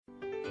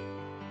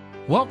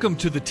Welcome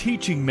to the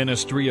teaching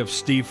ministry of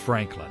Steve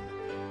Franklin.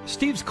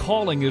 Steve's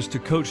calling is to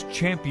coach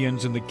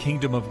champions in the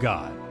kingdom of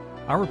God.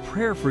 Our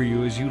prayer for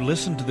you as you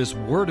listen to this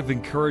word of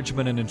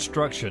encouragement and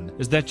instruction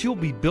is that you'll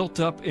be built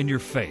up in your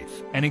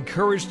faith and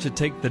encouraged to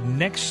take the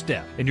next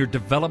step in your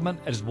development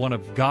as one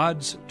of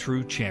God's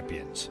true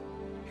champions.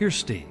 Here's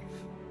Steve.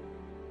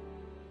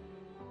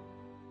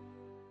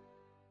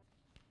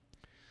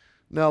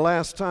 Now,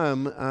 last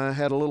time I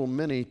had a little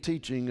mini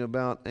teaching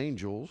about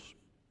angels.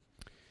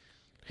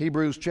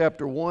 Hebrews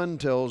chapter 1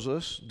 tells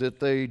us that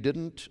they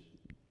didn't,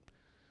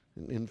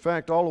 in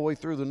fact, all the way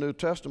through the New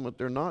Testament,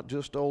 they're not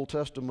just Old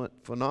Testament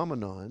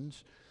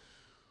phenomenons.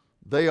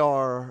 They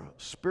are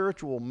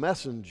spiritual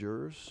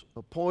messengers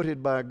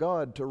appointed by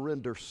God to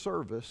render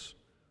service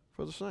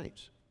for the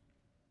saints.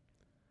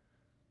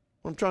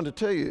 What I'm trying to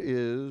tell you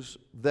is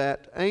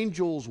that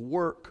angels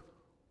work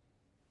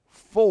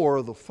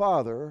for the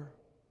Father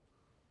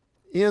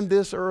in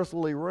this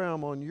earthly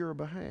realm on your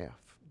behalf.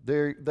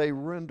 They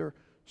render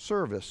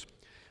service.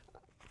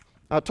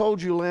 I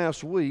told you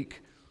last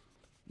week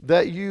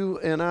that you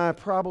and I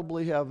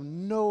probably have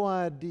no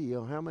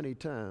idea how many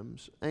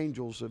times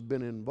angels have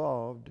been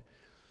involved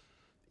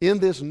in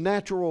this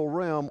natural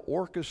realm,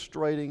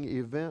 orchestrating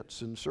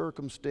events and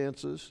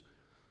circumstances,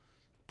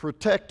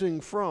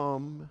 protecting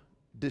from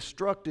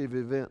destructive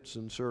events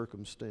and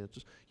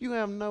circumstances. You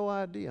have no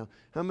idea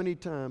how many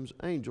times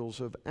angels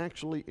have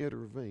actually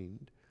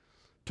intervened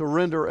to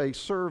render a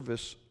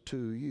service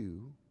to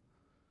you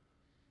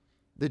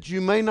that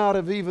you may not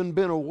have even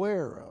been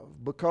aware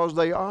of, because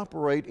they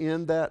operate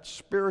in that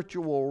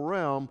spiritual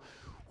realm,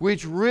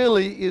 which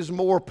really is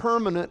more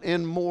permanent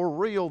and more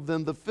real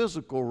than the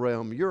physical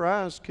realm. Your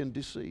eyes can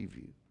deceive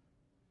you.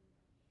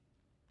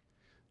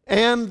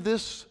 And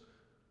this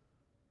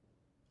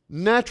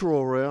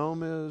natural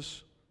realm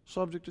is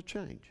subject to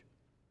change.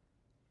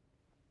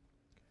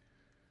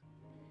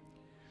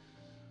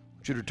 I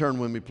want you to turn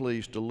with me,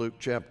 please, to Luke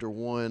chapter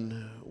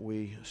 1.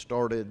 We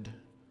started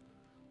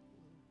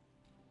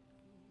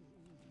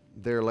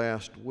there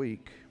last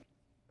week.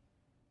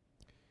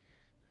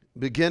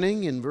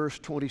 Beginning in verse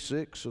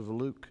 26 of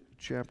Luke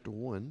chapter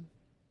 1.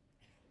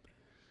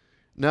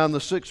 Now in the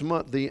 6th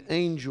month, the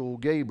angel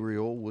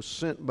Gabriel was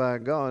sent by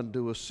God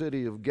to a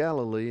city of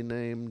Galilee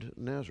named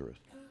Nazareth.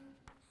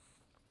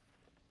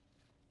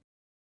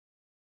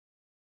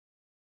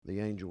 The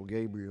angel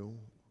Gabriel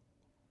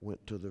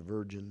went to the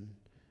Virgin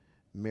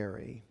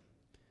Mary,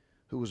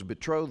 who was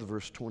betrothed,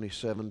 verse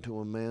 27, to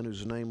a man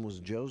whose name was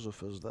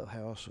Joseph, of the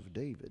house of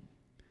David.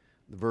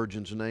 The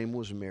virgin's name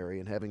was Mary,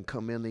 and having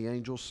come in, the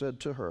angel said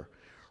to her,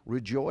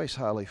 "Rejoice,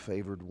 highly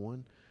favored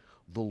one,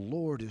 the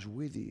Lord is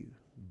with you.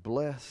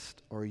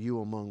 Blessed are you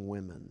among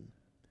women."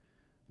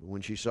 But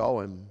when she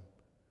saw him,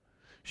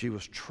 she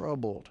was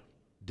troubled,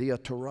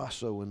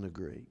 diatarasso in the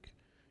Greek.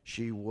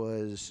 She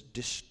was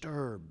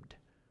disturbed.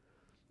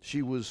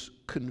 She was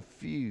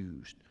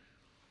confused.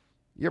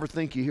 You ever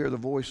think you hear the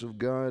voice of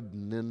God,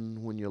 and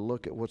then when you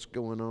look at what's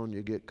going on,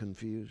 you get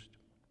confused?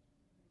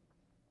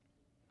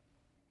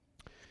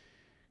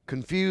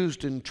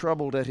 Confused and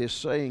troubled at his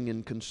saying,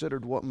 and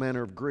considered what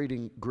manner of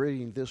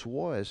greeting this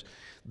was.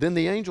 Then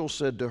the angel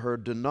said to her,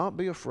 "Do not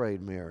be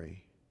afraid,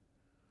 Mary."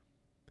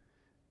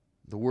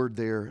 The word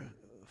there,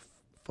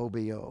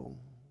 phobeo.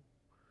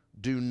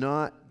 Do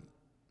not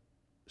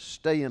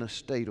stay in a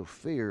state of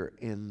fear.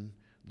 And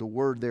the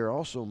word there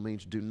also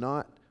means do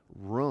not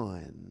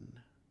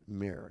run,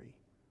 Mary.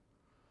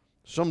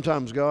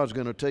 Sometimes God's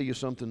going to tell you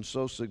something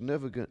so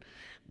significant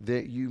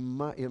that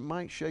it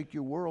might shake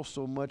your world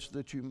so much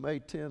that you may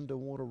tend to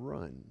want to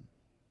run.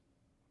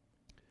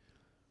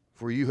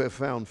 For you have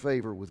found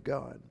favor with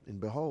God,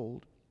 and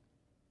behold,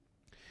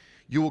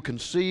 you will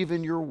conceive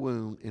in your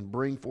womb and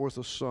bring forth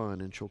a son,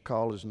 and shall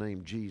call his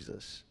name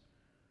Jesus.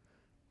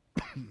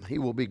 He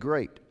will be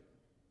great,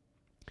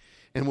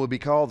 and will be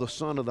called the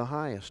Son of the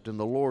Highest, and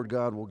the Lord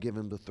God will give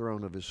him the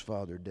throne of his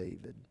father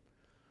David.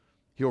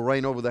 He'll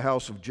reign over the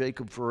house of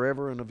Jacob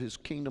forever, and of his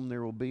kingdom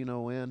there will be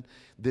no end.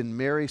 Then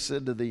Mary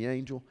said to the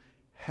angel,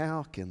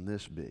 "How can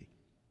this be?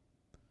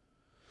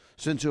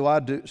 Since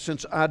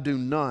I do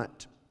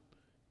not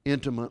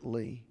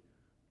intimately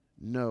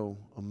know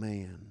a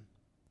man."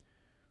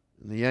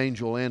 And the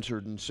angel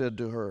answered and said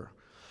to her,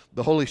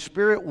 "The Holy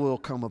Spirit will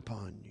come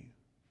upon you."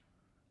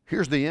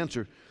 Here's the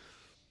answer.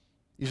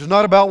 It's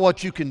not about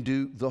what you can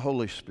do. The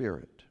Holy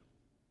Spirit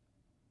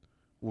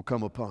will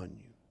come upon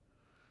you.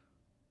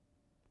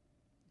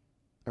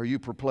 Are you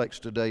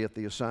perplexed today at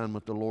the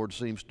assignment the Lord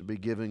seems to be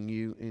giving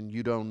you, and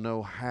you don't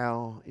know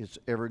how it's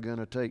ever going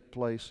to take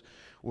place?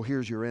 Well,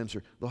 here's your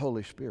answer. The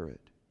Holy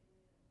Spirit.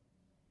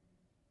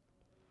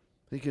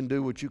 He can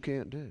do what you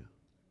can't do.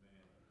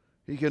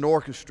 He can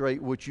orchestrate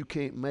what you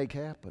can't make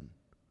happen.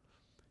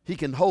 He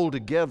can hold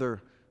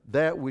together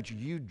that which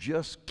you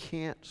just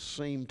can't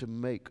seem to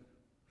make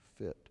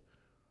fit.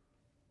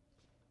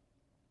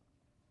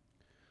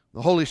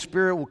 The Holy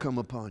Spirit will come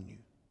upon you.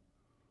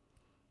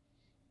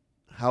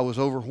 I was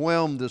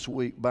overwhelmed this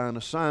week by an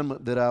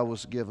assignment that I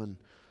was given.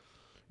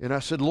 And I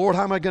said, "Lord,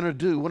 how am I going to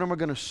do? What am I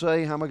going to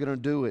say? How am I going to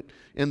do it?"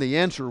 And the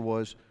answer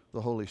was,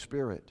 the Holy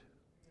Spirit.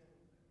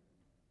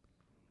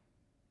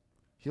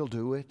 He'll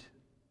do it.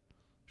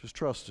 Just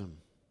trust Him.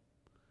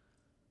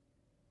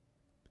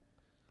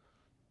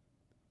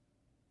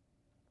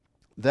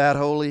 That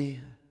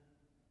Holy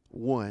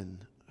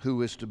One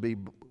who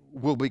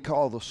will be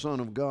called the Son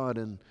of God.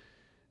 And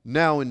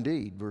now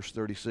indeed, verse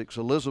 36,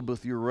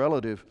 Elizabeth, your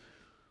relative,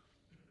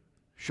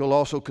 shall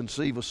also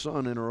conceive a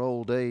son in her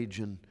old age,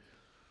 and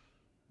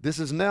this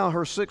is now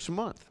her 6th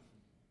month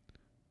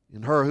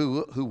in her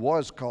who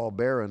was called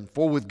barren.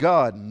 For with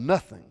God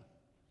nothing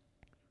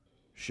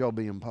shall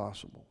be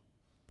impossible.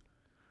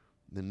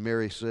 Then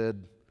Mary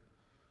said,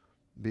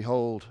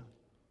 Behold,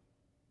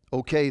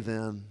 okay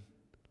then,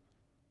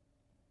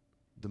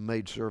 the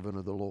maidservant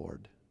of the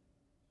Lord.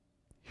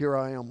 Here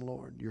I am,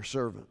 Lord, your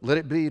servant. Let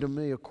it be to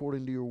me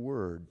according to your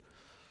word.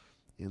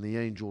 And the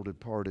angel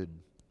departed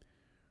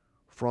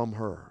from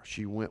her.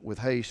 She went with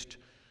haste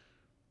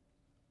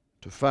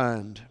to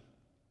find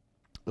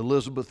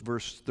Elizabeth,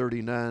 verse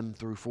 39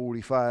 through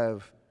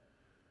 45.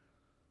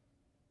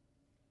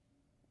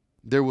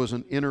 There was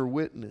an inner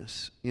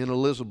witness in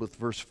Elizabeth,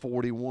 verse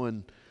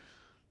 41.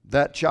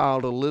 That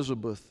child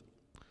Elizabeth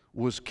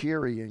was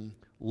carrying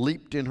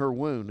leaped in her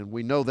womb, and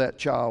we know that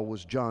child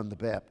was John the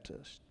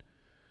Baptist.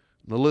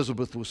 And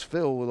Elizabeth was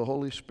filled with the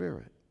Holy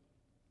Spirit.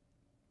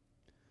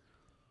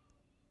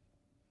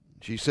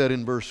 She said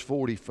in verse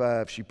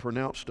 45, she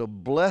pronounced a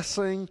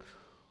blessing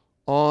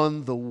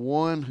on the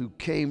one who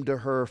came to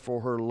her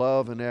for her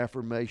love and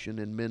affirmation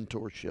and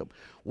mentorship.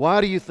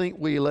 Why do you think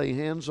we lay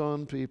hands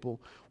on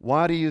people?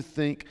 Why do you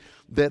think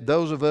that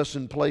those of us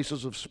in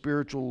places of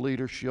spiritual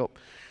leadership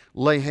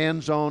lay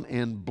hands on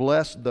and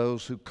bless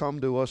those who come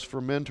to us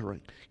for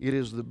mentoring? It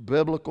is the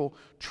biblical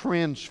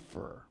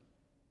transfer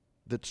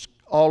that's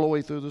all the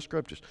way through the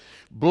Scriptures.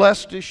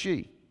 Blessed is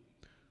she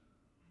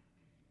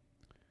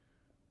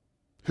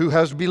who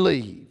has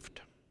believed,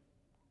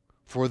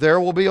 for there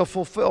will be a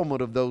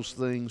fulfillment of those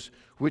things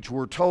which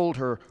were told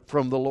her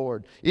from the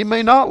Lord. It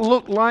may not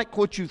look like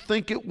what you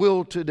think it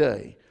will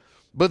today,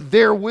 but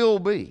there will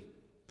be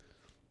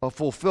a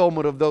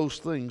fulfillment of those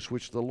things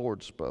which the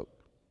Lord spoke.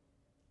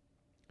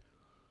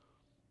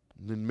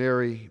 And then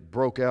Mary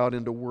broke out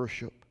into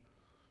worship.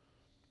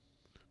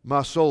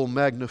 My soul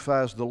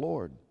magnifies the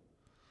Lord.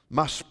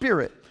 My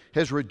spirit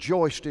has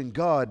rejoiced in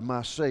God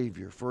my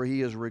Savior, for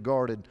He has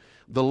regarded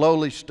the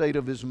lowly state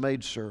of His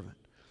maidservant,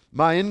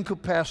 my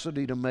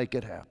incapacity to make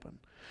it happen.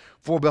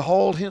 For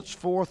behold,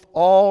 henceforth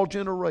all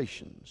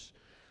generations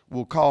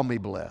will call me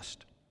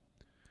blessed.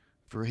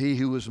 For He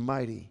who is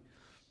mighty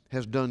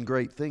has done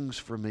great things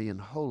for me,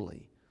 and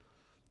holy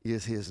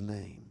is His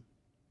name.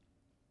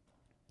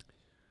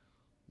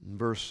 In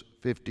verse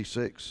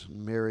 56,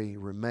 Mary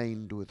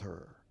remained with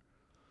her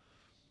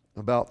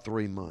about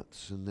 3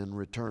 months and then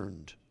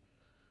returned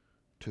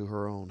to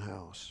her own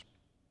house.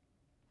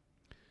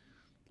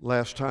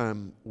 Last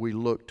time we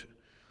looked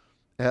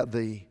at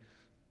the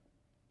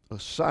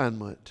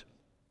assignment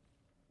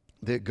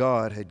that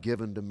God had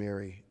given to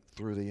Mary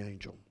through the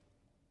angel.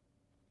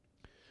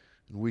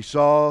 And we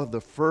saw the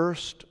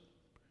first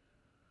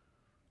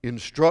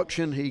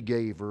instruction He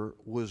gave her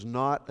was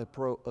not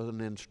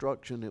an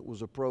instruction, it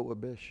was a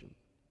prohibition.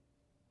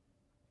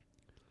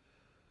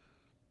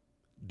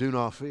 Do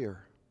not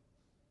fear.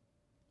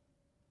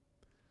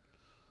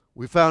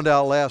 We found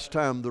out last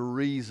time the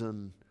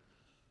reason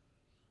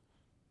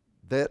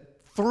that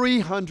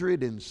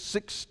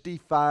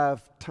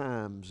 365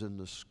 times in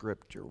the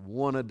Scripture,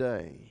 one a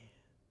day,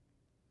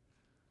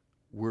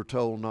 we're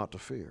told not to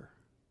fear,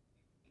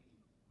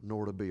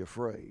 nor to be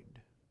afraid.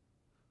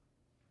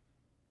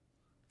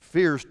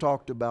 Fear's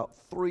talked about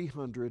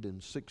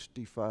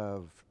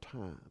 365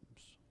 times.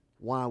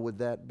 Why would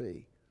that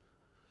be?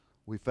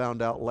 We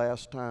found out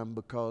last time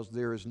because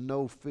there is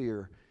no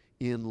fear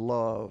in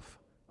love,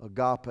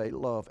 agape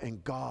love,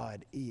 and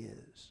God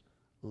is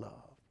love.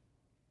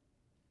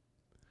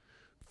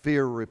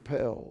 Fear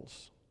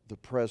repels the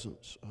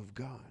presence of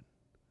God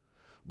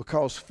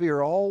because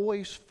fear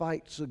always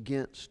fights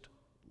against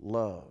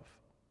love.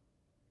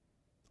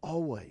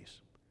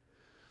 Always.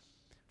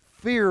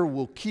 Fear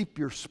will keep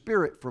your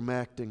spirit from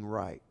acting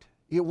right.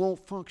 It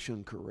won't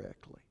function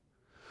correctly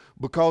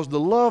because the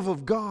love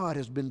of God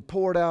has been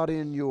poured out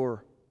in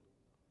your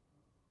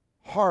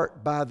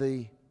heart by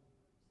the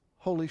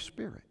Holy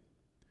Spirit.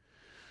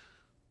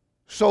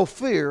 So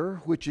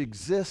fear, which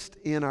exists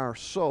in our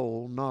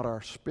soul, not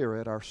our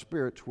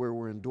spirit's where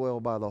we're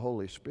indwelled by the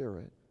Holy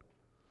Spirit,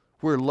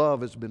 where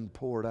love has been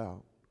poured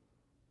out.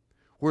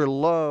 Where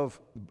love,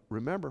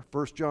 remember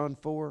 1 John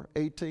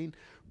 4:18,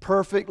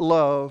 perfect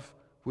love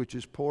which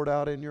is poured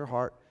out in your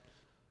heart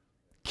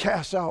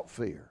casts out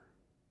fear.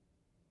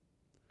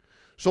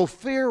 So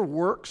fear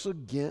works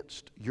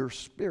against your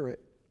spirit,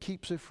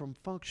 keeps it from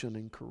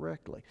functioning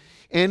correctly.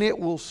 And it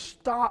will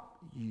stop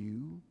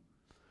you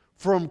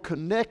from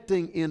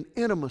connecting in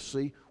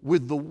intimacy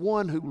with the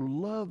one who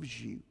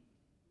loves you.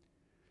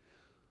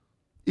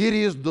 It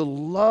is the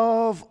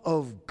love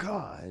of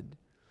God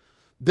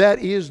that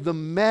is the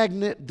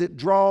magnet that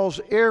draws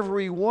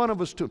every one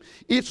of us to Him.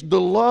 It's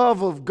the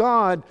love of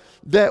God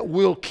that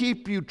will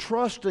keep you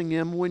trusting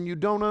Him when you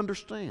don't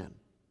understand.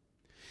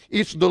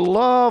 It's the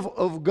love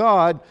of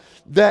God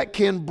that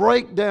can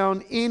break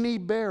down any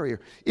barrier.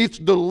 It's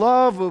the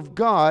love of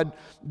God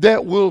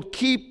that will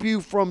keep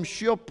you from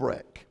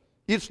shipwreck.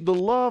 It's the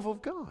love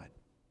of God.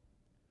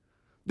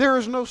 There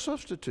is no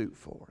substitute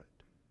for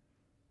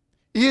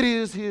it. It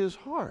is His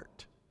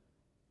heart,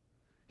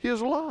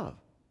 His love.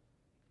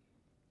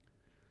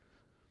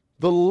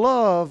 The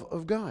love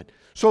of God.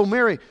 So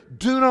Mary,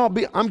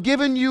 I'm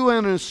giving you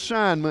an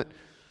assignment,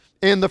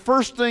 and the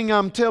first thing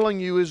I'm telling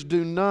you is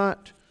do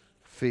not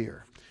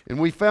fear. And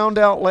we found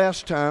out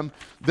last time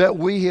that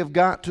we have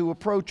got to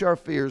approach our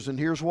fears, and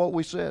here's what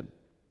we said.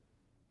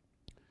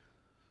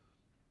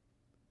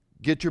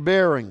 Get your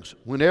bearings.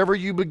 Whenever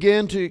you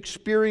begin to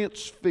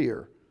experience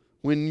fear,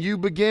 when you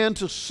begin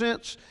to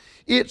sense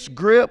its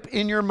grip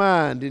in your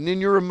mind and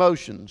in your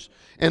emotions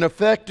and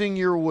affecting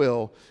your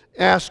will,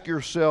 ask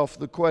yourself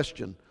the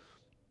question,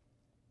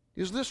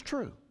 is this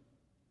true?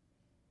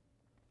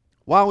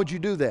 Why would you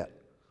do that?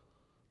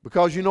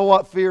 Because you know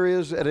what fear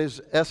is at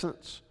its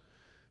essence?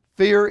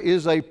 Fear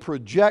is a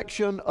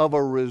projection of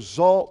a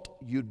result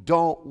you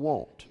don't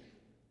want.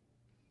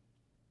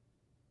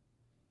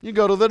 You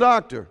go to the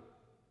doctor.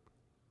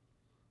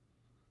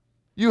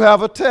 You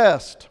have a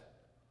test.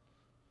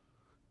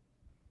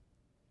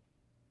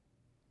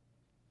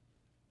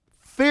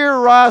 Fear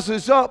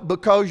rises up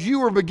because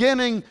you are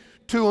beginning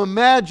to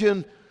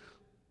imagine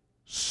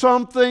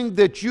something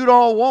that you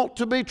don't want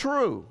to be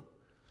true.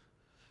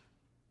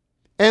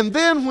 And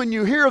then when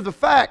you hear the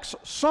facts,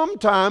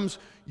 sometimes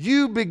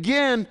you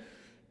begin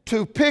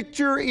to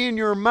picture in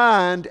your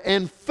mind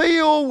and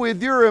feel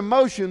with your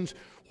emotions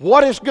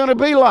what it's going to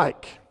be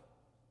like.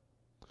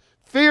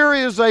 Fear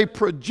is a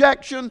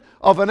projection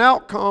of an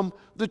outcome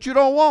that you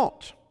don't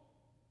want.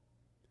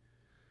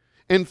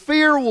 And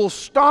fear will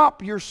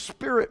stop your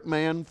spirit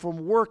man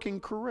from working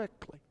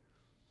correctly.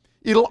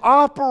 It'll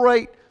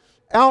operate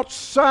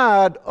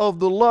outside of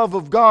the love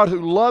of God who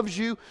loves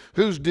you,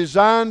 who's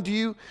designed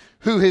you,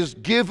 who has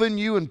given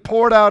you and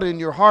poured out in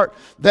your heart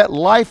that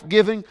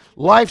life-giving,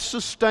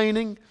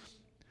 life-sustaining,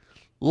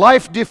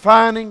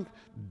 life-defining,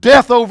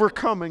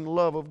 death-overcoming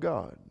love of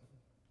God.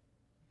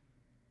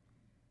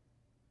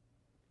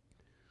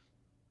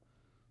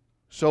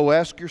 So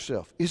ask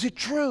yourself, is it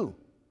true?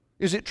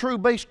 Is it true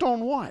based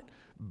on what?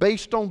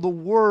 Based on the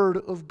Word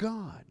of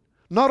God,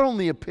 not on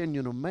the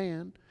opinion of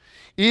man.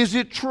 Is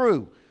it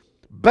true?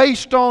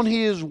 Based on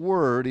His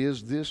Word,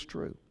 is this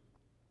true?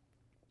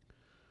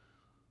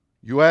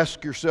 You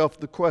ask yourself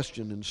the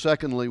question, and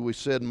secondly, we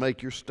said,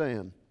 make your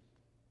stand.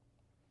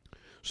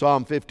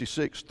 Psalm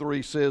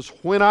 56:3 says,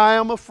 when I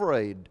am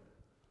afraid,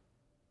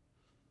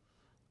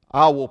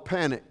 I will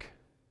panic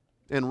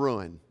and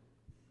run.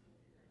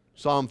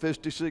 Psalm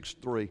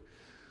 56:3.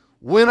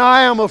 When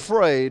I am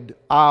afraid,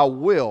 I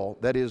will,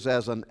 that is,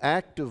 as an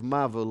act of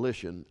my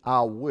volition,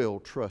 I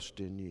will trust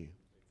in you.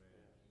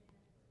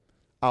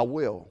 I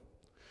will.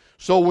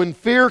 So when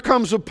fear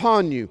comes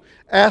upon you,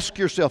 ask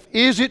yourself,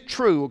 is it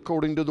true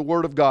according to the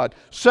Word of God?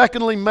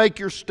 Secondly, make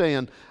your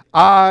stand.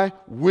 I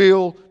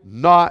will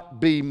not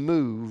be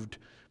moved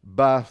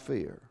by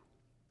fear.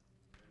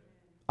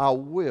 I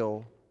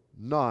will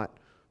not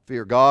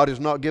fear. God has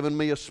not given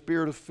me a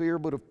spirit of fear,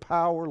 but of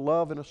power,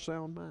 love, and a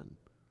sound mind.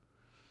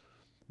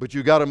 But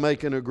you got to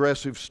make an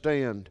aggressive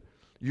stand.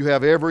 You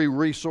have every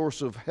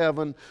resource of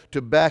heaven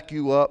to back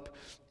you up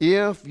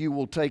if you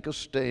will take a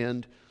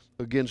stand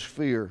against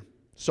fear.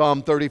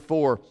 Psalm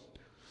 34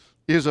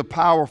 is a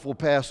powerful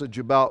passage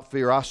about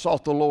fear. I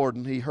sought the Lord,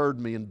 and He heard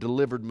me and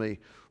delivered me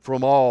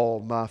from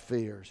all my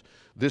fears.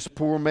 This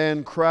poor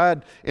man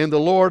cried, and the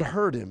Lord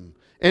heard him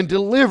and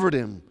delivered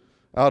him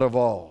out of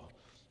all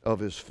of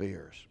his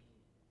fears.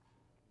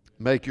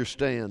 Make your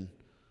stand.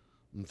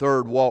 And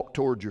third, walk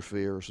toward your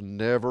fears and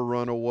never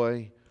run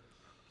away.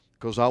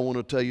 Because I want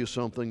to tell you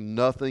something,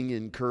 nothing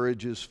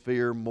encourages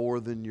fear more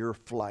than your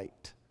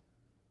flight.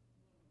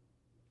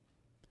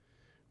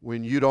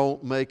 When you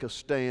don't make a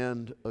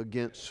stand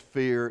against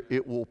fear,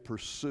 it will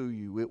pursue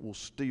you. It will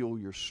steal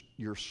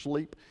your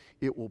sleep.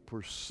 It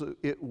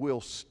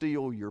will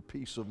steal your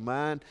peace of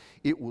mind.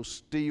 It will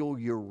steal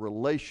your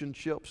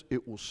relationships.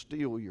 It will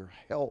steal your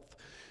health.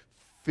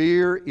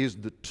 Fear is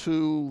the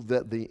tool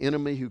that the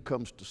enemy who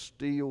comes to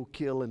steal,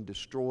 kill, and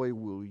destroy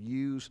will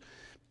use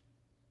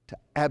to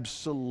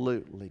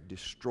absolutely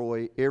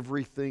destroy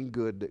everything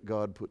good that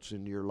God puts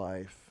in your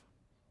life.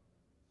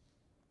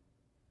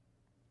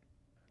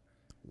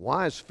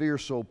 Why is fear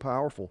so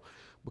powerful?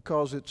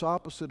 Because it's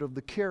opposite of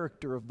the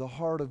character of the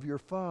heart of your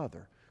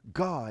Father.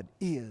 God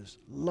is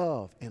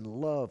love, and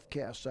love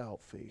casts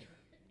out fear.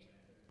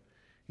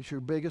 It's your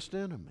biggest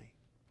enemy.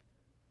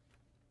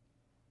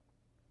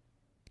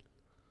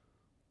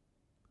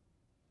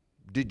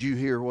 Did you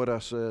hear what I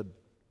said?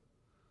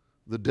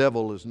 The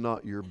devil is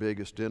not your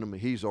biggest enemy.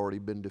 He's already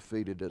been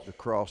defeated at the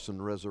cross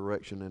and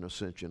resurrection and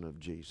ascension of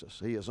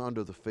Jesus. He is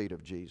under the feet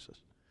of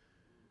Jesus.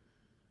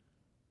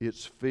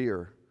 It's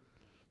fear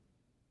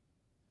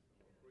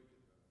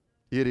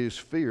It is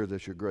fear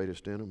that's your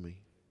greatest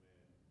enemy,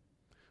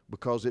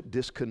 because it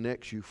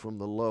disconnects you from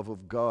the love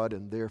of God,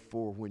 and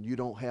therefore when you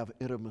don't have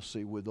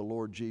intimacy with the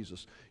Lord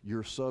Jesus,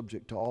 you're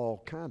subject to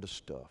all kind of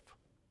stuff.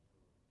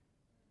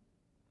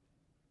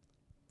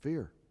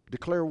 Fear.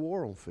 Declare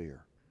war on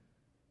fear.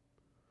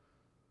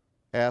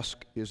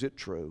 Ask, is it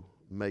true?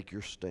 Make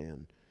your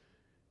stand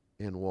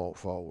and walk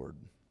forward.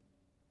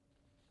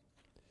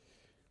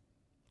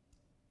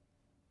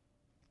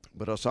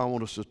 But I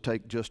want us to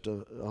take just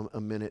a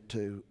minute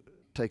to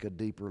take a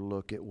deeper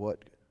look at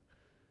what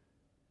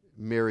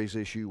Mary's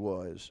issue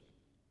was.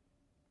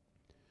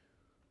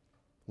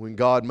 When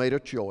God made a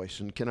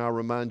choice, and can I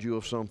remind you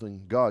of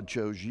something? God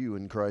chose you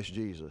in Christ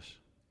Jesus.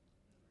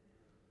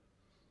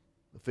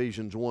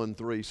 Ephesians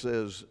 1:3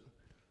 says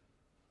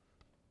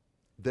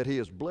that He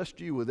has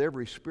blessed you with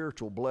every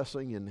spiritual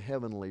blessing in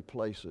heavenly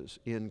places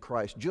in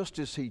Christ, just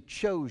as He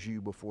chose you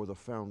before the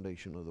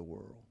foundation of the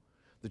world,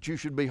 that you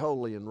should be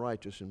holy and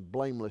righteous and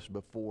blameless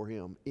before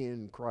Him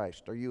in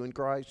Christ. Are you in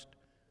Christ?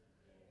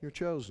 You're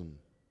chosen.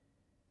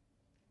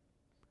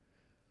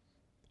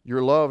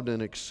 You're loved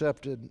and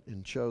accepted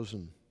and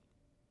chosen.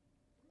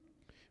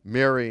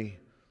 Mary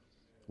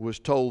was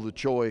told the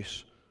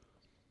choice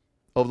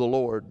of the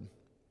Lord.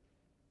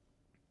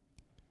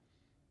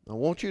 I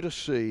want you to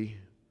see,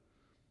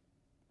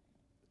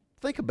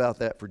 think about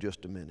that for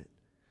just a minute.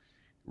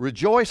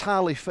 Rejoice,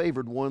 highly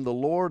favored one, the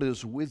Lord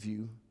is with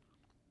you.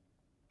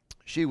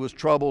 She was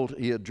troubled.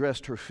 He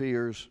addressed her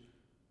fears.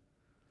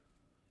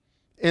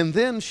 And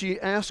then she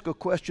asked a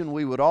question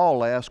we would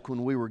all ask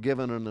when we were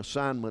given an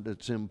assignment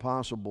that's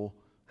impossible.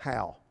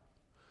 How?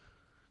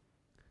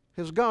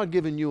 Has God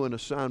given you an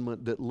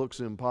assignment that looks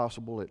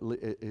impossible?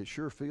 It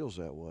sure feels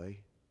that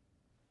way.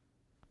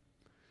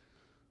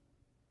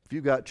 If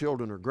you've got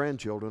children or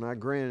grandchildren,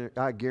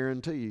 I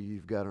guarantee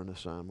you've got an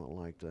assignment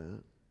like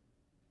that.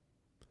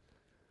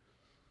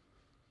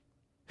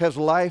 Has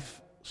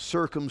life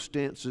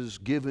circumstances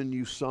given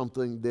you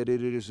something that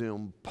it is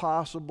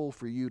impossible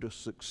for you to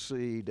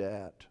succeed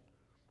at?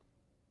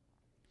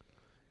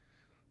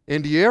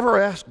 And do you ever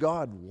ask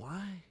God,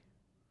 why?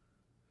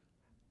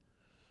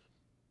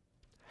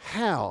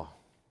 How?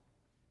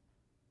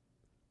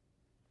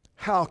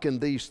 How can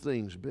these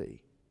things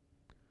be?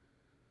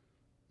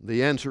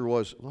 The answer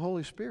was the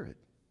Holy Spirit.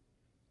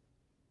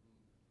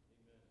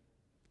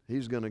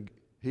 He's going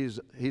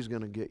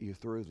to get you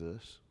through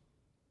this.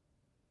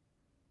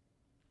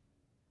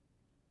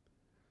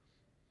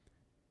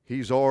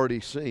 He's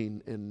already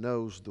seen and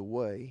knows the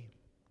way.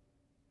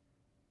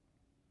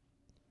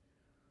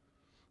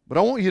 But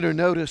I want you to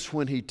notice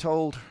when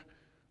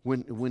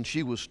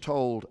she was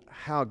told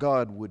how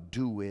God would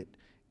do it,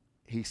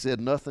 He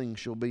said, nothing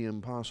shall be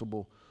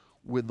impossible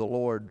with the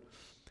Lord.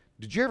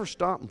 Did you ever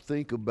stop and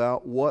think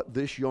about what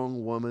this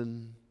young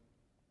woman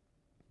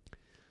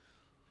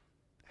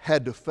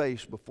had to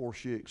face before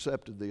she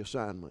accepted the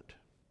assignment?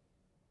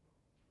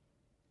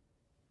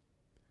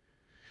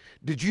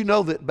 Did you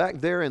know that back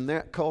there in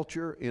that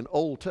culture, in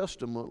Old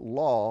Testament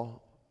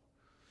law,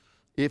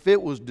 if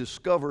it was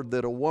discovered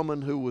that a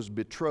woman who was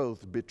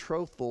betrothed,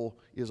 betrothal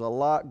is a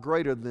lot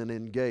greater than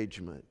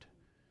engagement.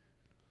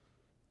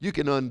 You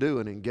can undo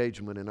an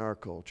engagement in our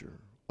culture.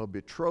 A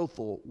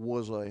betrothal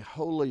was a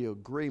holy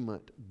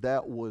agreement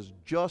that was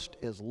just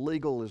as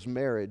legal as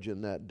marriage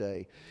in that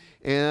day.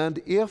 And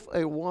if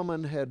a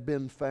woman had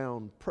been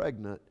found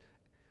pregnant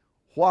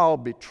while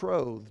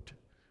betrothed,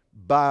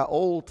 by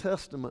Old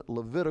Testament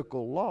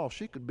Levitical law,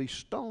 she could be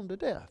stoned to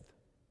death.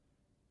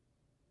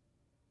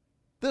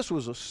 This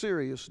was a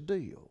serious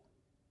deal.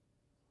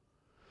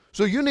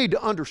 So you need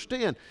to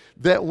understand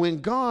that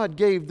when God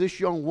gave this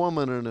young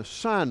woman an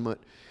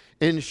assignment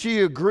and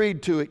she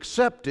agreed to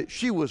accept it,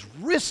 she was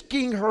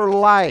risking her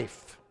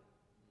life.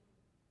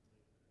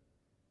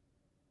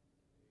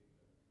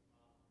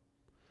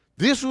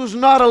 This was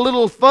not a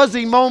little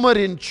fuzzy moment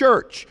in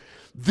church.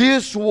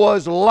 This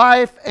was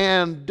life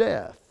and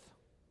death.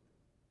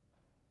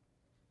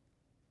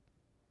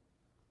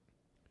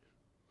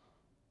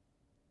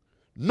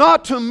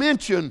 Not to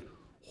mention,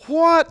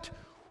 what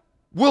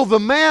will the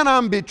man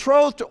I'm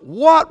betrothed to,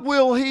 what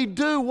will he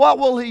do? What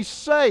will he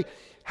say?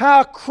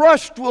 How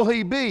crushed will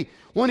he be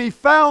when he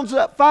finds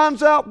out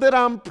that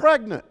I'm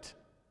pregnant?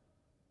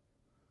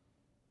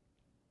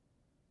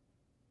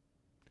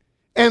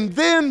 And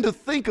then to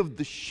think of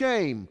the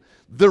shame,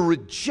 the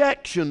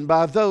rejection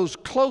by those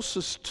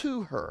closest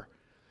to her.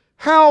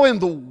 How in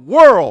the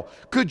world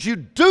could you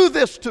do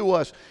this to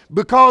us?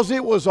 Because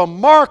it was a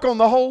mark on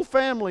the whole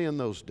family in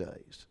those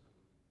days.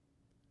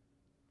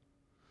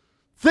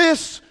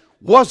 This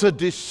was a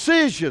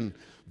decision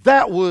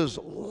that was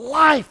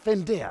life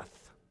and death.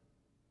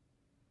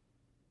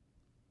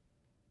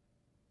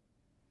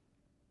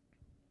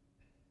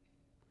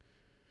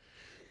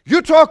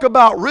 You talk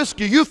about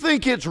risky. You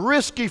think it's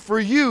risky for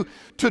you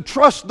to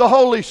trust the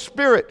Holy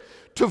Spirit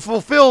to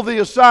fulfill the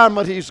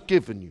assignment He's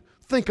given you.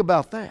 Think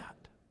about that.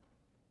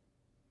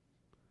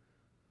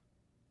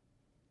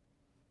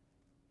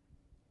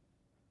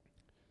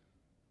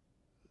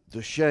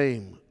 The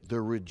shame,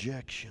 the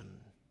rejection.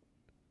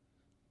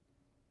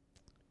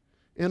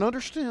 And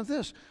understand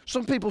this.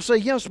 Some people say,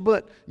 yes,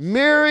 but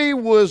Mary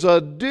was a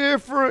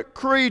different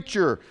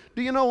creature.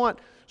 Do you know what?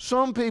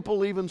 Some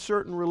people, even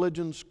certain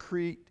religions,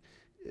 treat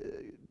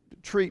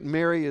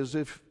Mary as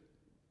if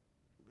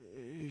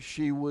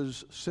she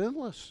was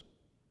sinless.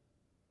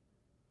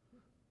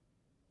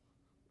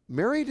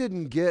 Mary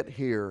didn't get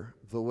here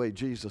the way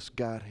Jesus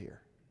got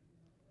here.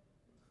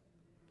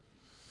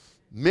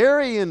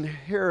 Mary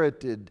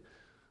inherited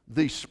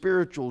the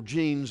spiritual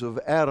genes of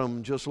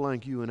Adam just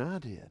like you and I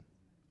did.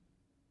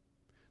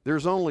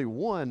 There's only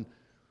one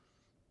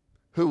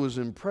who was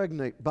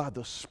impregnated by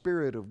the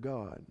Spirit of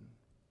God.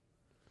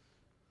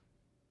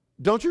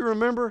 Don't you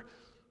remember?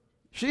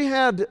 She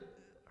had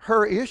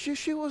her issue.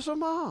 She was a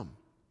mom.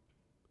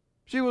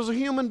 She was a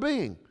human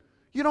being.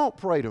 You don't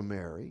pray to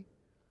Mary.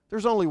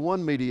 There's only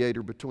one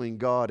mediator between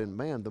God and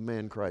man, the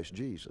man Christ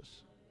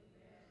Jesus.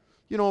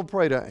 You don't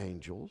pray to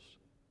angels.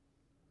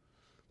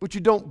 But you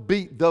don't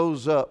beat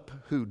those up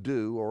who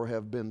do or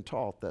have been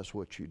taught that's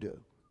what you do.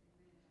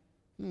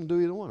 You don't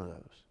do either one of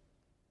those.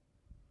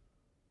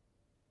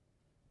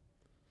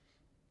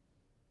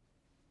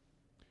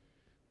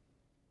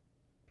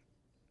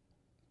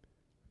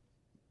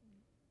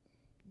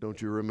 Don't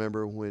you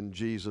remember when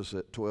Jesus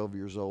at 12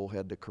 years old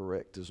had to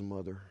correct his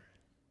mother?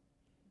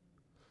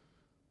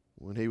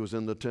 When he was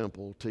in the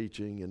temple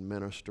teaching and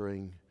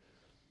ministering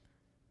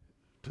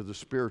to the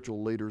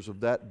spiritual leaders of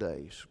that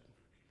day.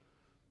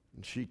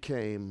 And she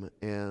came,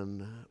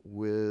 and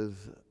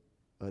with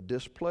a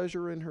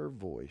displeasure in her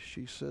voice,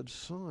 she said,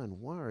 "Son,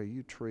 why are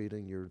you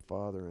treating your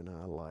father and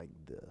I like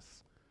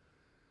this?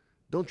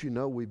 Don't you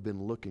know we've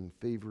been looking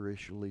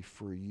feverishly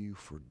for you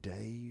for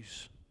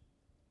days?"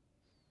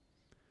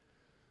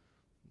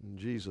 And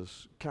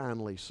Jesus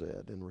kindly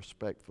said and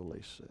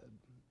respectfully said,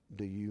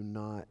 "Do you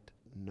not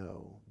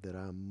know that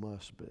I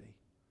must be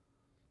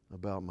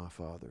about my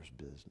Father's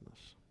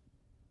business?"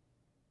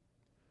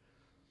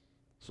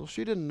 So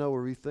she didn't know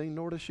everything,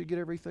 nor does she get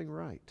everything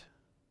right.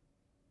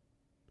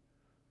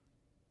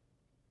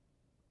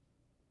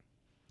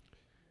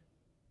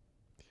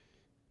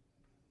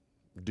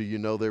 Do you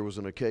know there was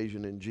an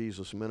occasion in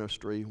Jesus'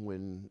 ministry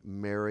when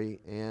Mary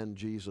and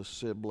Jesus'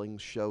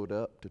 siblings showed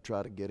up to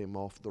try to get him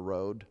off the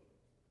road?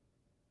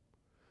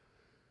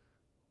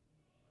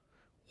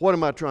 What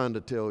am I trying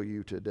to tell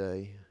you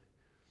today?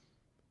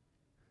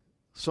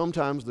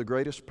 Sometimes the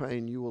greatest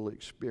pain you will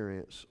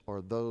experience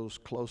are those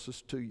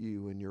closest to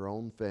you in your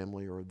own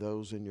family or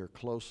those in your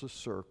closest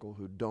circle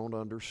who don't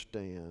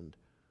understand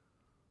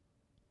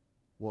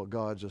what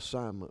God's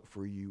assignment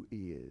for you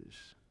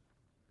is.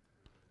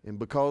 And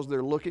because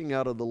they're looking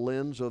out of the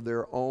lens of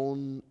their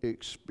own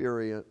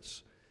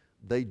experience,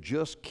 they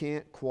just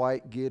can't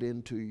quite get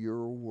into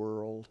your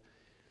world.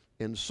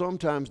 And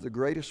sometimes the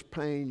greatest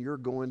pain you're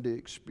going to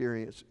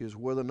experience is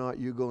whether or not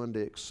you're going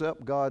to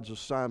accept God's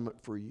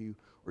assignment for you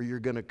or you're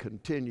going to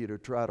continue to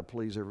try to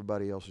please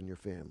everybody else in your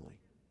family.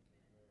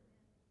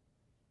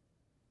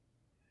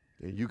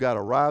 And you got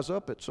to rise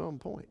up at some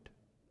point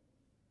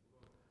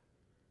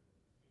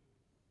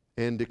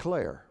and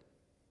declare.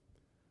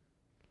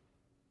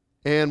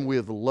 And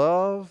with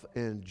love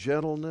and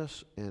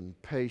gentleness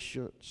and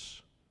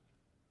patience,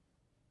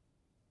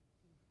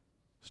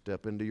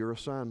 step into your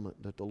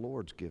assignment that the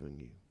Lord's given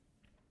you.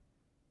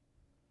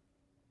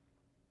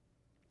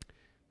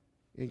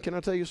 And can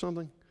I tell you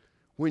something?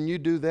 When you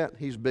do that,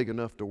 He's big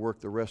enough to work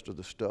the rest of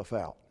the stuff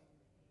out.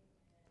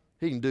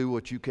 He can do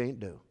what you can't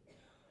do.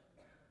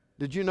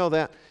 Did you know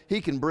that?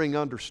 He can bring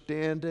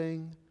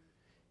understanding.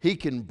 He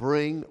can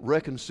bring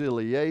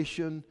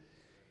reconciliation.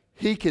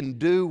 He can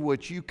do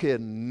what you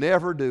can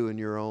never do in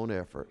your own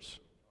efforts.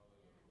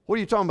 What are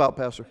you talking about,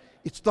 Pastor?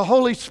 It's the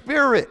Holy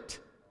Spirit.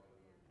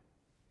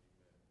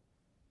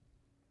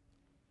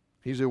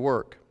 He's at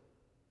work.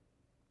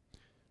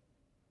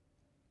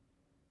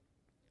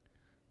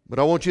 But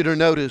I want you to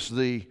notice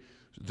the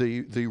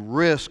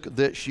risk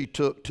that she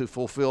took to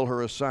fulfill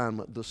her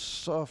assignment, the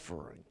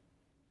suffering.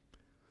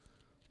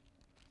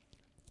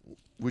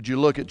 Would you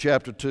look at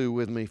chapter 2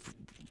 with me?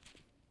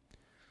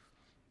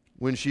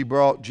 When she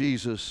brought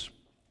Jesus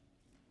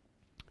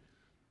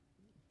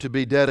to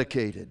be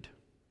dedicated.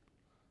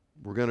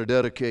 We're going to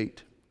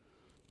dedicate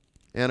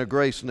Anna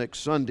Grace next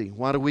Sunday.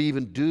 Why do we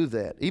even do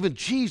that? Even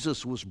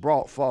Jesus was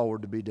brought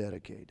forward to be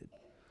dedicated.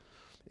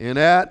 And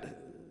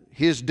at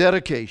His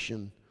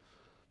dedication,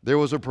 there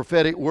was a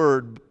prophetic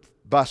word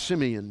by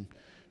Simeon,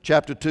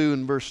 chapter 2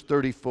 and verse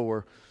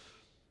 34.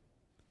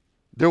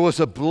 There was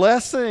a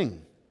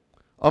blessing,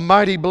 a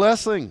mighty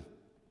blessing,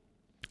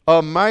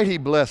 a mighty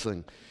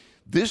blessing.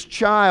 This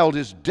child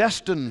is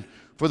destined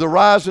for the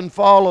rise and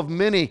fall of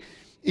many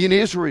in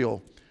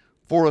Israel,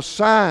 for a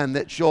sign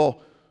that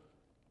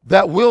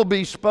will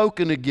be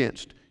spoken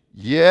against.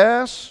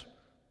 Yes,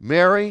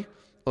 Mary,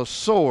 a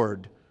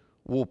sword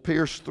will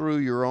pierce through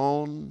your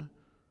own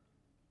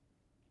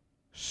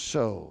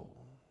soul.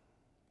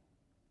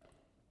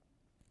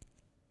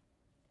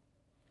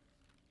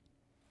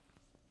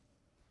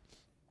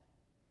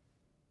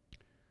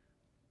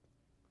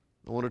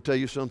 I want to tell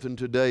you something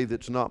today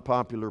that's not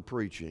popular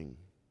preaching.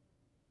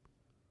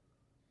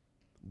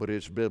 but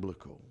it's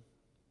biblical.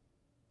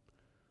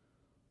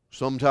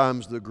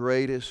 Sometimes the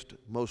greatest,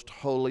 most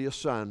holy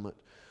assignment,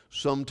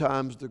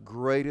 sometimes the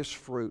greatest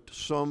fruit,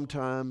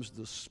 sometimes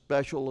the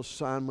special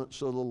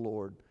assignments of the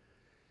Lord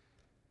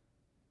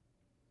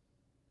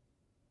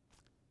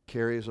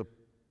carries a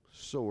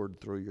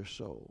sword through your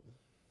soul.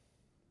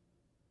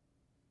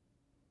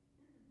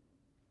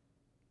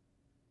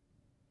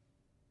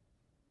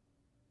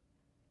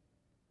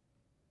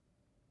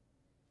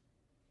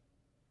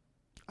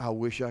 I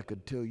wish I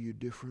could tell you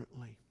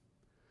differently.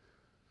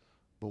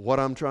 But what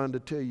I'm trying to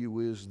tell you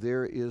is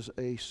there is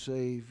a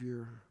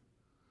Savior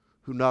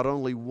who not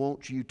only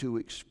wants you to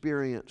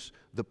experience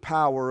the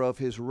power of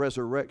His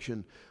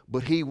resurrection,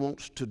 but He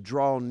wants to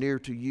draw near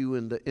to you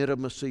in the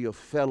intimacy of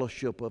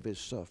fellowship of His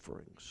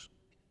sufferings.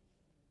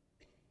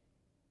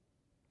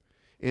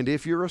 And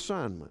if your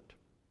assignment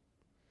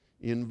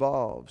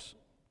involves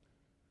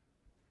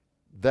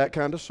that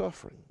kind of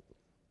suffering,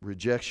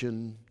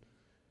 rejection,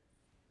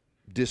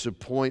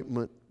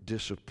 disappointment,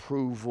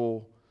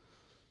 disapproval,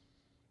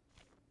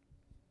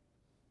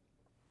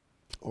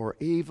 or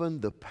even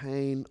the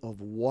pain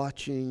of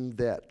watching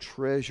that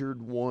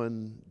treasured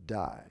one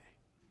die,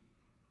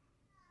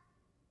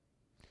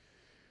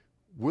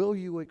 will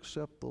you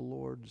accept the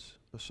Lord's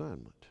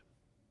assignment?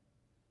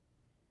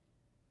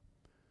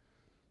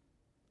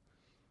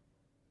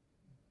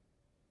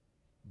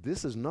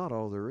 This is not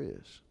all there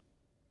is.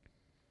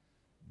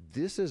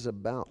 This is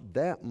about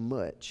that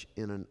much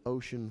in an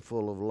ocean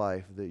full of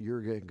life that you're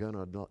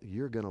gonna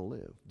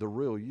live. The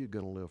real you're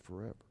gonna live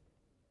forever.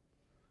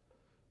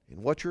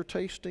 And what you're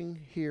tasting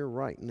here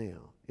right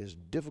now, as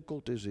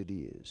difficult as it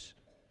is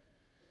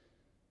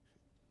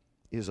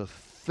a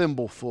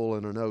thimbleful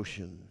in an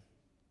ocean.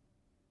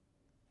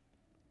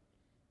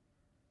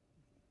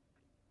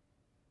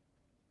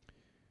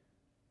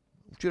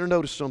 I want you to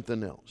notice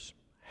something else.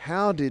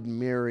 How did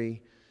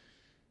Mary?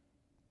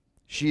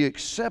 She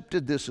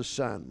accepted this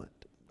assignment.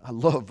 I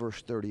love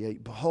verse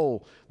 38.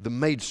 Behold, the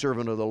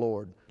maidservant of the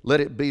Lord.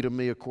 Let it be to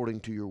me according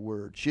to your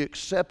word. She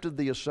accepted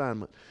the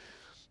assignment.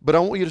 But I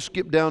want you to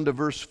skip down to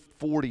verse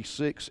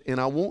 46,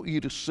 and I want you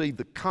to see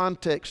the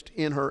context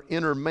in her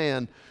inner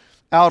man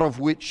out of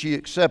which she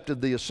accepted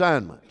the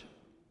assignment.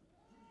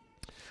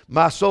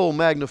 My soul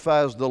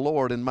magnifies the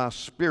Lord, and my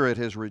spirit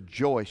has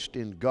rejoiced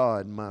in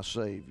God, my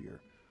Savior.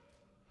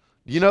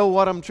 Do you know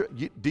what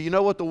do you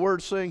know what the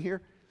word's saying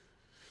here?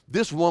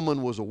 This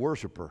woman was a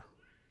worshiper.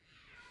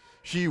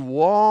 She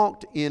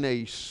walked in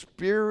a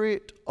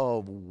spirit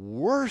of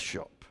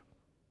worship.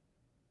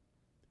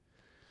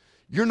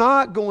 You're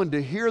not going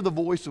to hear the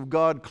voice of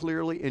God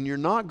clearly, and you're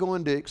not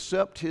going to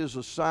accept His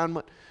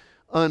assignment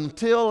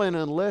until and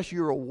unless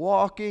you're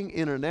walking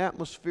in an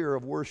atmosphere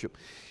of worship.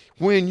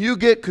 When you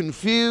get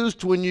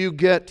confused, when you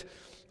get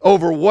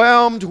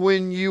overwhelmed,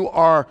 when you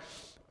are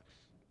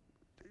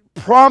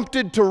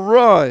prompted to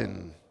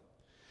run,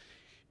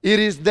 it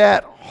is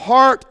that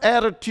heart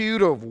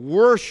attitude of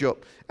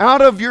worship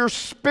out of your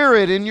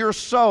spirit and your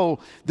soul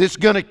that's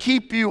going to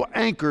keep you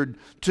anchored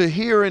to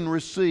hear and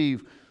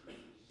receive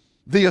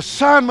the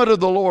assignment of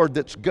the Lord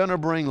that's going to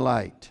bring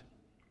light.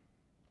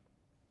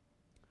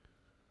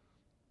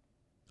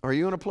 Are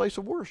you in a place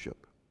of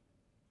worship?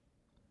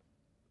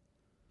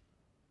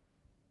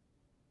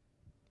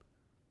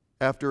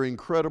 After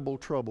incredible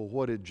trouble,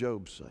 what did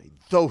Job say?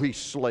 Though he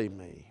slay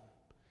me,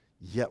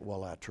 yet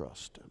will I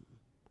trust him.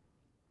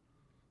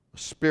 A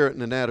spirit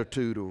and an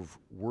attitude of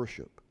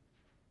worship.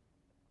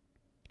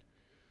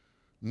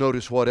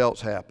 Notice what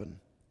else happened.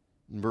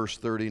 In verse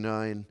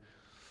 39,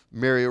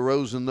 Mary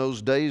arose in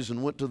those days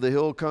and went to the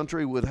hill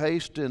country with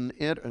haste and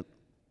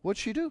what'd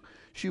she do?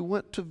 She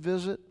went to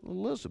visit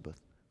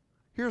Elizabeth.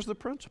 Here's the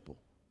principle.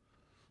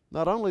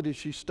 Not only did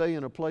she stay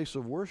in a place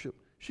of worship,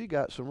 she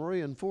got some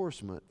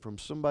reinforcement from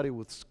somebody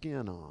with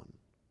skin on.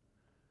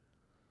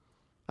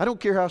 I don't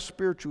care how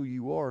spiritual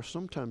you are,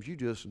 sometimes you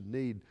just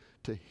need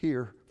to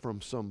hear from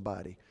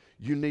somebody.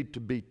 You need to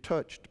be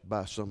touched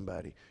by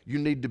somebody. You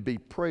need to be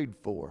prayed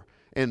for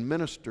and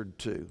ministered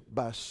to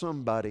by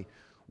somebody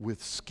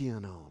with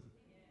skin on.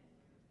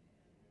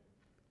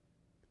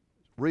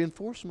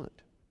 Reinforcement.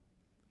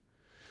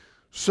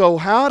 So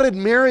how did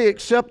Mary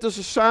accept this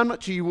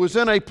assignment? She was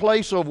in a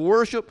place of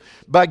worship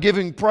by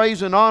giving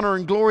praise and honor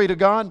and glory to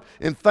God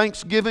and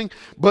thanksgiving,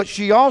 but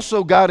she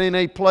also got in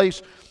a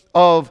place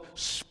of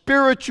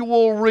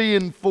spiritual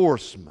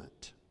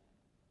reinforcement.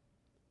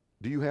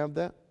 Do you have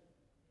that?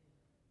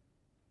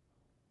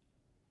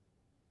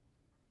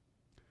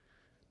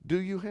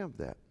 Do you have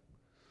that?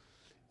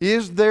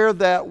 Is there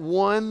that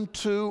 1,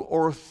 2,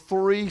 or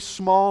 3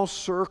 small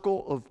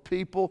circle of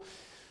people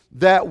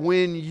that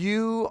when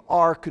you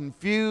are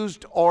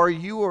confused or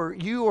you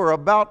are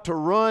about to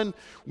run,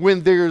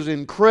 when there's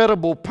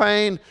incredible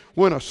pain,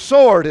 when a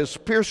sword has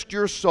pierced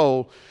your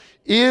soul,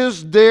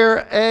 is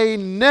there a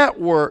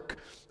network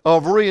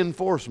of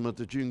reinforcement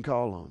that you can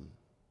call on?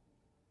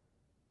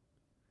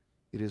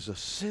 It is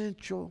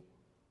essential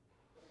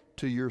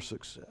to your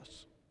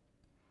success.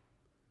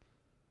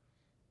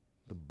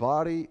 The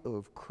body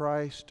of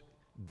Christ,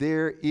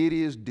 there it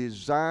is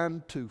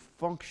designed to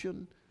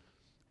function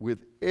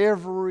with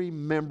every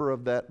member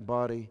of that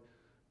body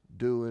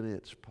doing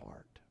its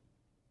part.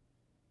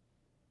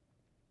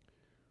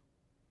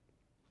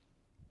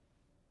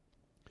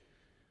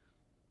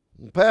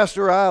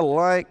 Pastor, I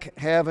like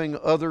having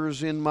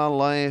others in my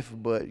life,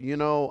 but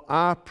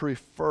I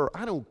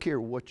don't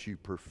care what you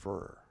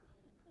prefer.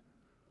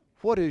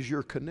 What is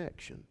your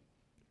connection?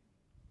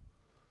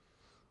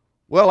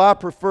 Well, I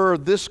prefer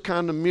this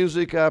kind of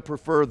music, I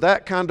prefer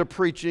that kind of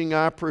preaching,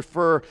 I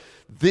prefer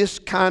this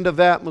kind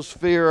of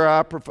atmosphere,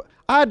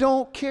 I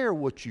don't care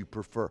what you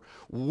prefer.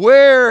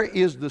 Where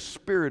is the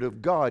Spirit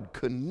of God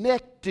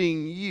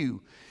connecting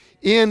you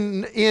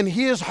in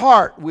His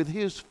heart with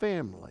His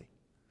family?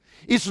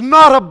 It's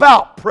not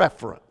about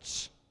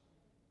preference.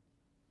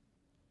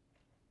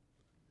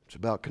 It's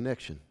about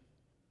connection.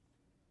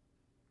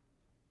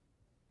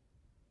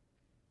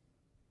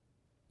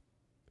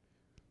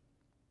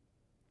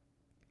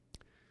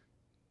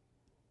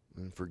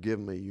 And forgive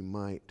me, you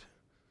might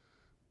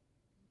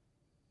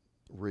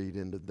read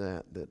into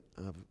that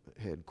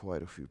I've had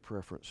quite a few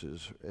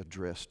preferences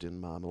addressed in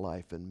my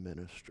life and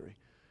ministry.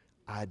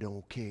 I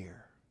don't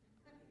care.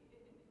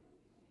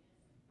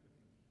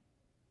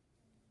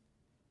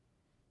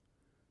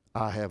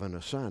 I have an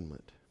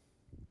assignment.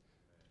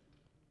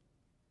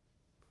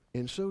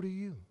 And so do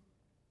you.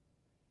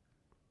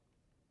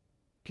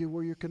 Get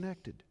where you're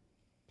connected.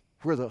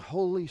 Where the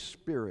Holy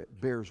Spirit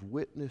bears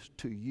witness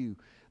to you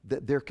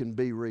that there can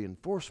be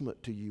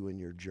reinforcement to you in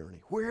your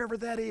journey. Wherever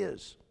that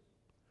is.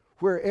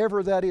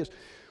 Wherever that is.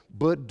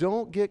 But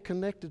don't get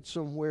connected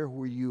somewhere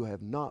where you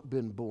have not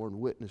been borne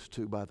witness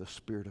to by the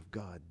Spirit of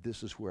God.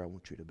 This is where I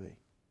want you to be.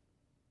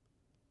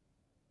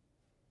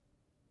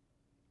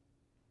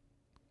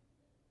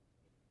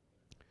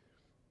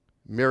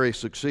 Mary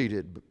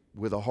succeeded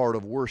with a heart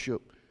of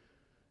worship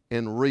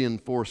and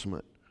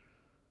reinforcement.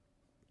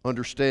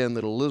 Understand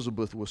that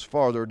Elizabeth was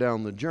farther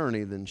down the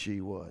journey than she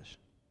was.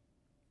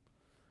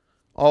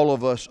 All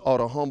of us ought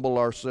to humble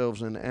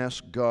ourselves and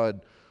ask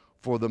God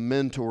for the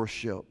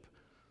mentorship,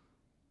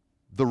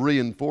 the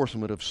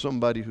reinforcement of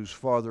somebody who's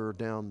farther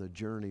down the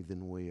journey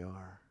than we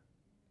are.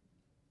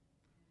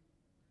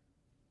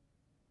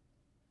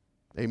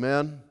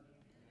 Amen?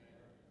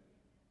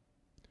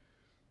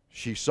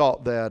 She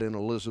sought that in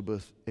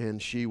Elizabeth,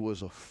 and she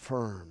was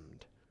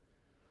affirmed.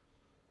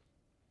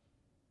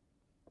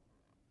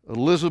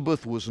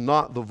 Elizabeth was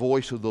not the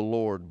voice of the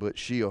Lord, but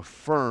she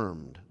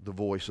affirmed the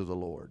voice of the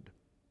Lord.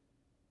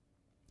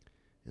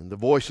 And the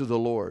voice of the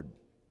Lord,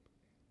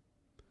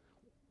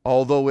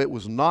 although it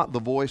was not the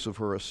voice of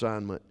her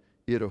assignment,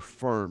 it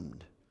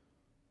affirmed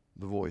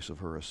the voice of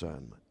her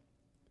assignment.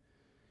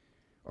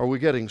 Are we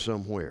getting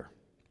somewhere?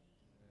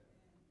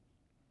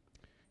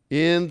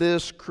 In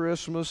this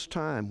Christmas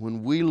time,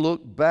 when we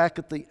look back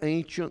at the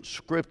ancient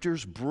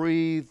scriptures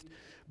breathed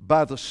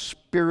by the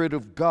Spirit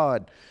of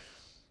God,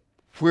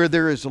 where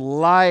there is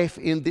life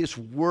in this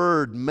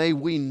Word, may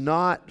we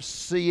not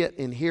see it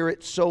and hear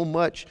it so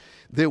much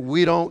that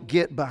we don't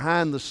get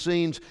behind the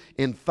scenes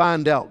and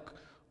find out,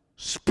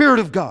 Spirit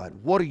of God,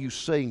 what are you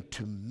saying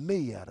to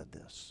me out of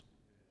this?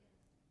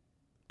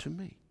 To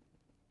me.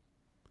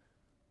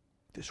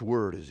 This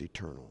Word is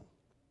eternal.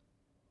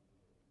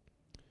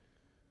 I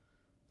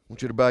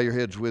want you to bow your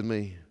heads with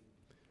me.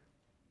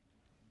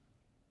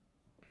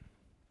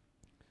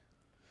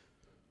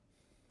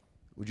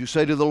 Would you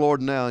say to the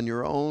Lord now in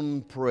your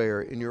own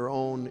prayer, in your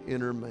own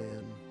inner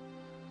man,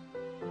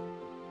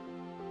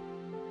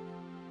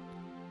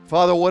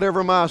 Father,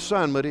 whatever my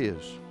assignment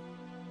is,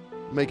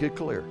 make it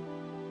clear.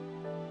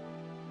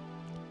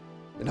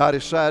 And I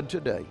decide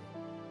today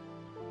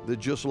that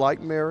just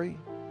like Mary,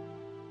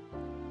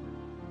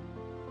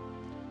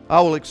 I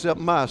will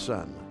accept my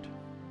assignment.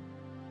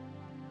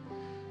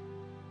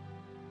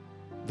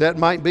 That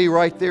might be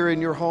right there in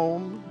your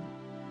home.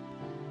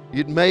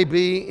 It may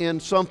be in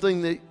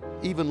something that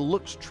even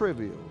looks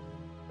trivial.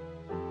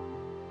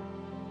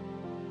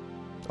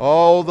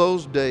 All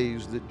those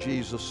days that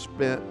Jesus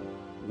spent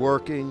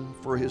working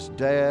for His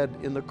dad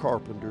in the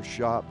carpenter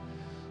shop,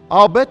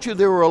 I'll bet you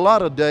there were a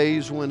lot of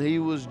days when He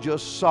was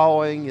just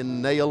sawing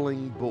and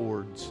nailing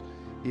boards.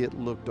 It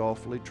looked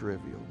awfully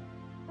trivial.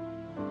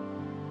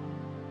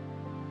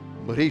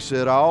 But He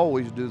said, I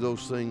always do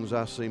those things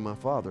I see my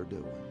Father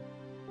doing.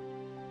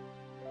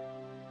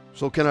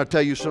 So can I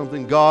tell you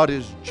something? God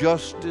is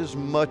just as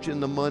much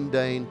in the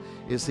mundane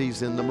as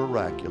He's in the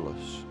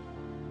miraculous.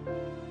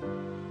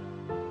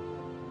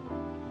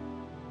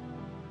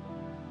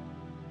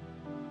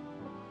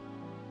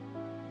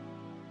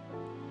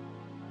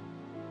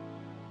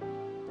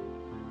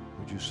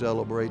 Would you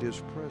celebrate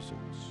His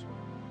presence?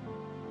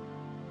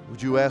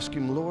 Would you ask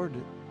Him, Lord,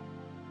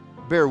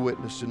 bear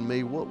witness in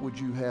me. What would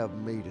you have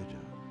me to do?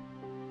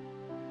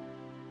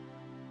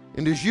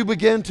 And as you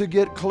begin to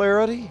get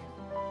clarity,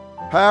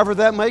 however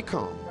that may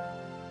come,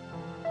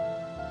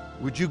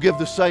 would you give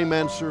the same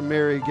answer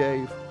Mary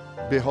gave?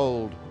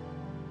 Behold,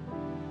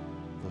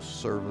 the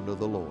servant of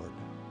the Lord.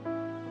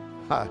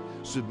 I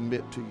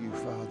submit to you,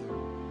 Father.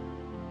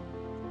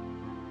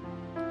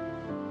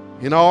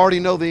 And I already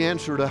know the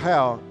answer to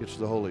how. It's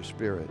the Holy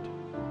Spirit.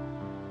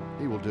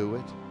 He will do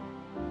it.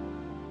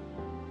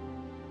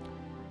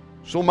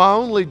 So my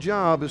only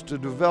job is to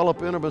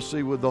develop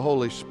intimacy with the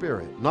Holy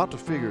Spirit, not to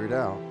figure it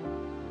out.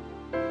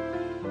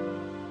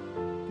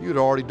 You'd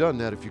already done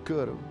that if you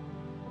could have.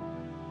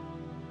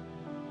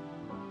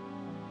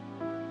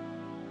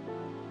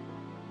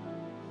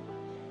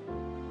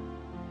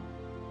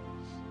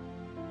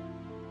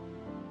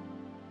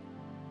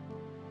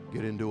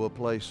 Get into a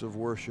place of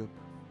worship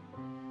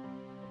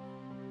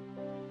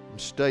and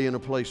stay in a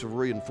place of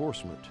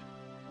reinforcement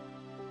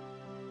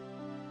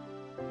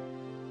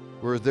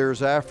where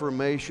there's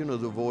affirmation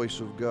of the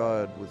voice of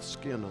God with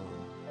skin on.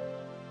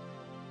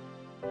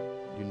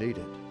 You need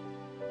it.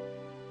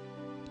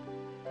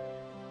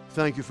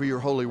 Thank you for your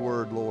holy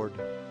word, Lord.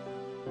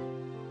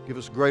 Give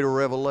us greater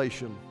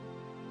revelation,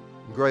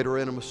 greater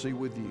intimacy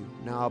with you.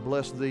 Now I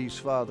bless these,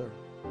 Father,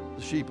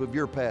 the sheep of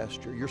your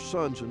pasture, your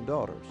sons and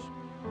daughters.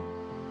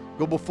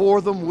 Go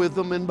before them, with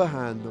them, and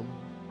behind them.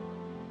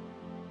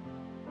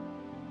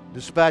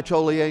 Dispatch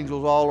holy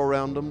angels all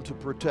around them to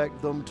protect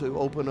them, to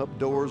open up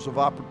doors of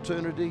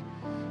opportunity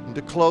and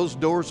to close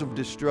doors of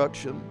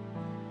destruction.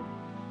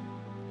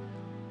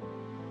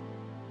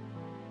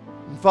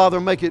 And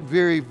Father, make it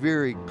very,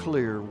 very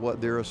clear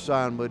what their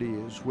assignment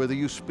is, whether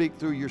you speak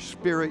through your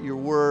Spirit, your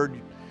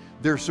Word,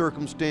 their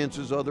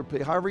circumstances, other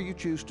people, however you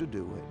choose to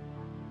do it.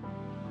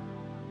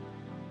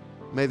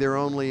 May their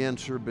only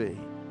answer be,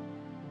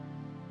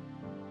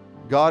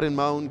 God, in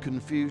my own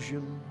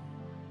confusion,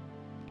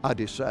 I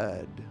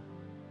decide,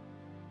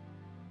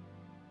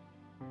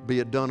 be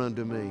it done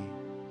unto me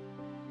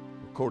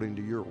according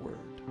to your word.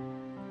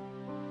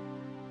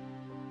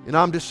 And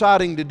I'm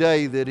deciding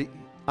today that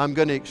I'm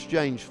going to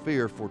exchange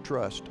fear for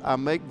trust. I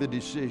make the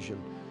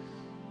decision.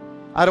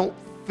 I don't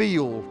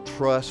feel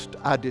trust,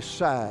 I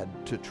decide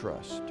to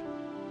trust.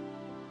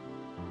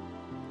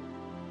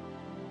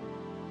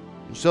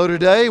 And so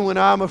today, when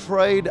I'm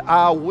afraid,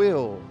 I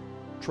will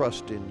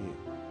trust in you.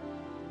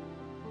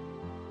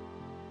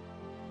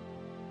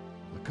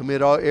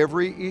 Commit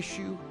every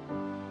issue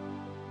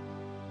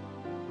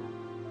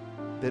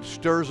that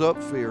stirs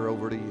up fear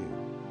over to you.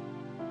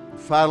 The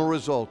final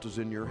result is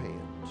in your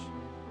hands.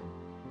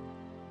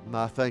 And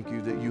I thank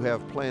you that you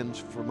have plans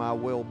for my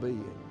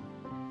well-being,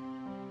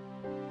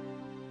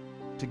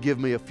 to give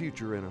me a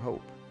future and a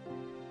hope.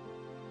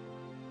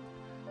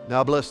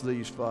 Now bless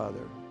these,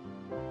 Father,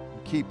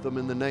 and keep them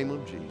in the name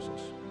of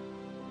Jesus.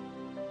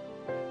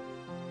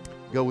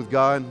 Go with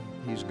God.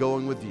 He's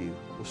going with you.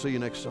 We'll see you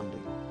next Sunday.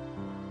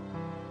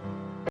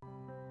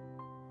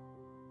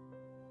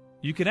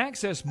 You can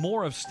access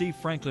more of Steve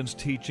Franklin's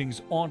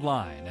teachings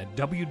online at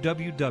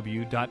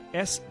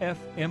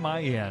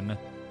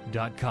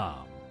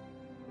www.sfmin.com.